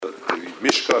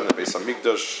Mishkan and the Beis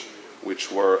Hamikdash,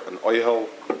 which were an oihel.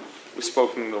 We've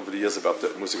spoken over the years about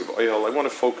the music of oihel. I want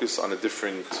to focus on a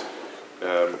different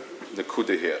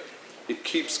nekuda here. It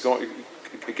keeps going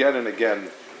again and again.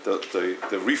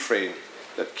 The refrain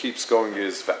that keeps going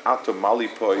is Ve'ato mali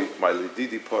poi, my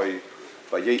lididi poi,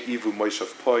 Vaye ivu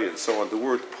moishav poi, and so on. The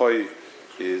word poi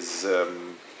is the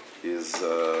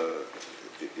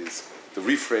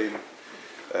refrain.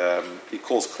 He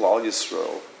calls Klal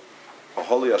Yisrael.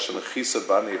 Aholi asher nechisa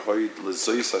bani hoid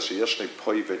lezois asher yeshnei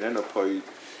poi ve'neno poi.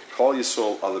 Klal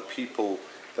Yisrael are the people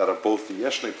that are both the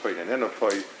yeshnei poi and neno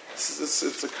poi.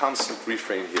 It's a constant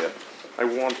refrain here. I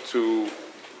want to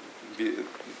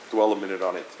dwell a minute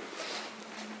on it.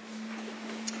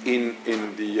 In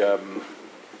the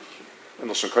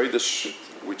Lashon Kodesh,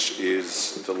 which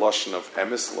is the Lashon of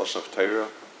Emes, the Lashon of Torah,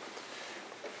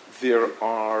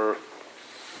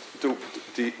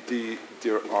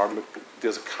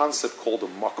 there's a concept called a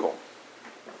makom,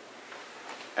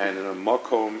 and a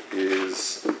makom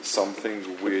is something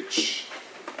which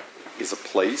is a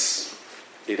place.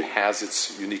 It has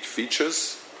its unique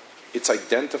features. It's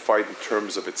identified in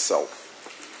terms of itself.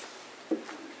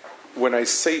 When I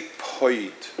say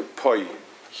poi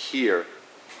here,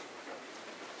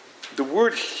 the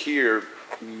word here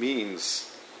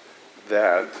means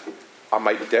that I'm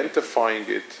identifying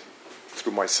it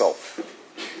through myself.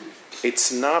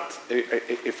 It's not,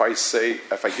 if I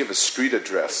give a street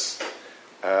address,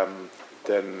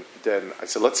 then I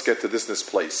say, let's get to this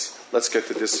place. Let's get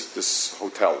to this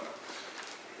hotel.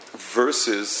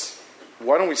 Versus,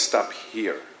 why don't we stop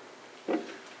here?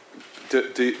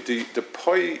 The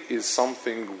poi is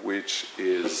something which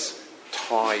is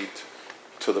tied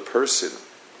to the person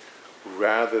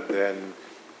rather than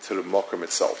to the mokum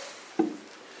itself.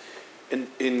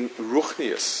 In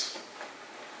Ruchnius,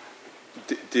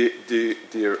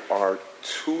 there are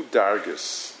two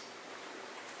dargas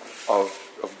of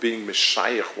being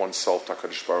meshayach oneself to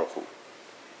HaKadosh Baruch Hu.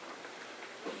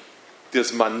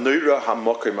 There's manura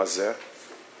hamokim hazeh.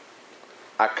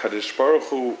 HaKadosh Baruch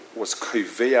Hu was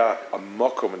koveya a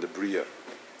mokum in the bria,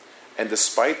 and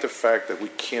despite the fact that we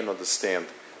can't understand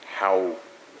how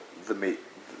the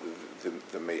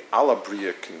me'ala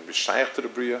bria can be shayach to the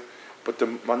bria, but the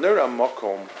manura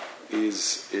mokum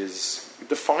is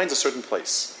defines a certain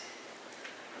place.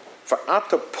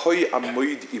 Va'ata poi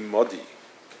amoid imodi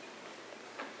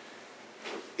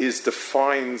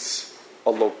defines a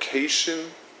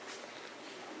location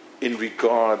in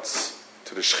regards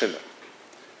to the Shekhinah.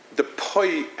 The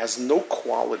poi has no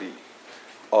quality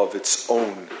of its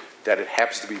own that it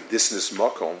happens to be this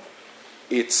makom.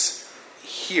 It's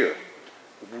here,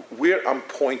 where I'm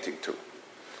pointing to.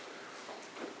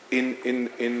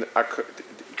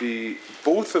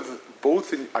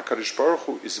 Both in HaKadosh Baruch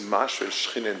Hu is Masha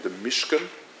Shechina in the Mishkan,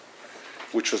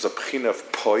 which was a pchina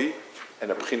of poi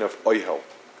and a pchina of oihel.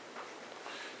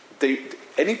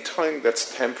 Any time that's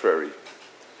temporary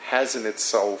has in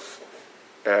itself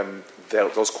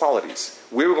those qualities.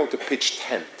 We were going to pitch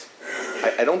tent.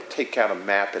 I don't take out a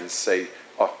map and say,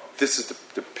 oh, this is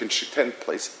the pitch tent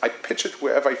place. I pitch it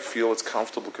wherever I feel it's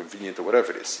comfortable, convenient, or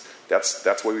whatever it is.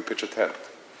 That's why we pitch a tent.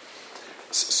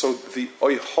 So the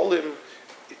oiholim,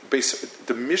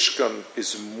 the Mishkan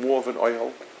is more of an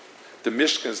oihol. The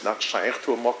Mishkan is not shaykh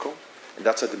to a makom, and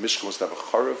that's why the Mishkan was never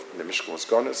charav, and the Mishkan was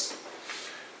ganas.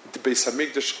 The Beis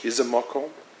Hamikdash is a makom,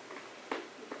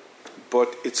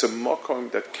 but it's a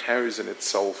makom that carries in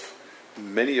itself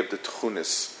many of the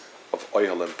tchunis of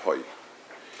oihel and poi.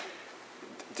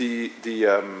 The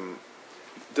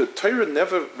Torah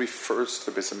never refers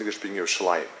to the Beis Hamikdash being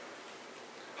Yerushalayim.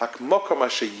 Hak makom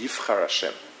asher yivchar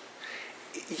Hashem.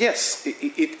 Yes,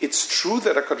 it's true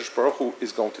that HaKadosh Baruch Hu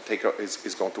is going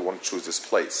to want to choose this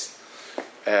place.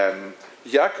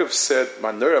 Yaakov said,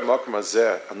 "Manora makom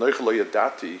hazeh anoich lo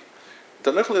yadati."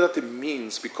 The anoich lo yadati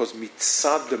means because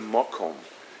mitzad the makom,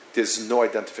 there's no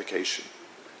identification.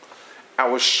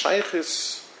 Our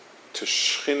shaykhis to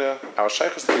Shechina, our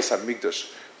shaykhis to Beis Hamikdash,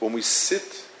 when we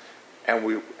sit and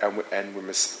we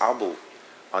misabel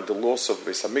on the loss of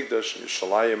Beis Hamikdash and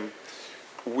Yerushalayim,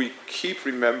 we keep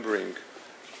remembering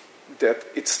that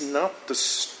it's not the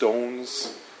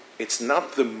stones, it's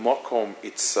not the makom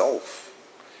itself.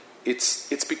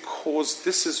 It's because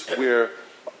this is where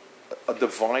a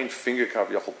divine finger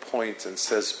kaviyachol points and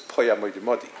says poya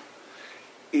moidimodi.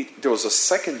 There was a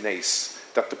second nace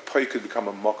that the poy could become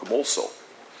a makom also,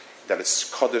 that it's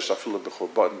kadosh afilu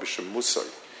b'churban b'shem musay.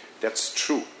 That's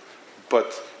true,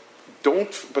 but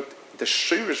the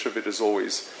shirish of it is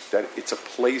always that it's a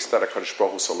place that HaKadosh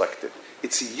Baruch Hu selected.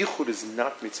 Its yichud is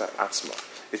not mitzat atzma.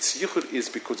 Its yichud is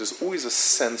because there's always a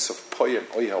sense of poy and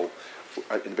oihel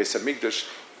in Beis Hamikdash,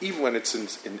 even when it's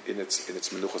in its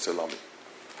menuchas elami.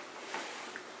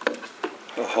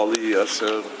 Holly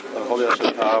Asher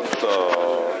Taft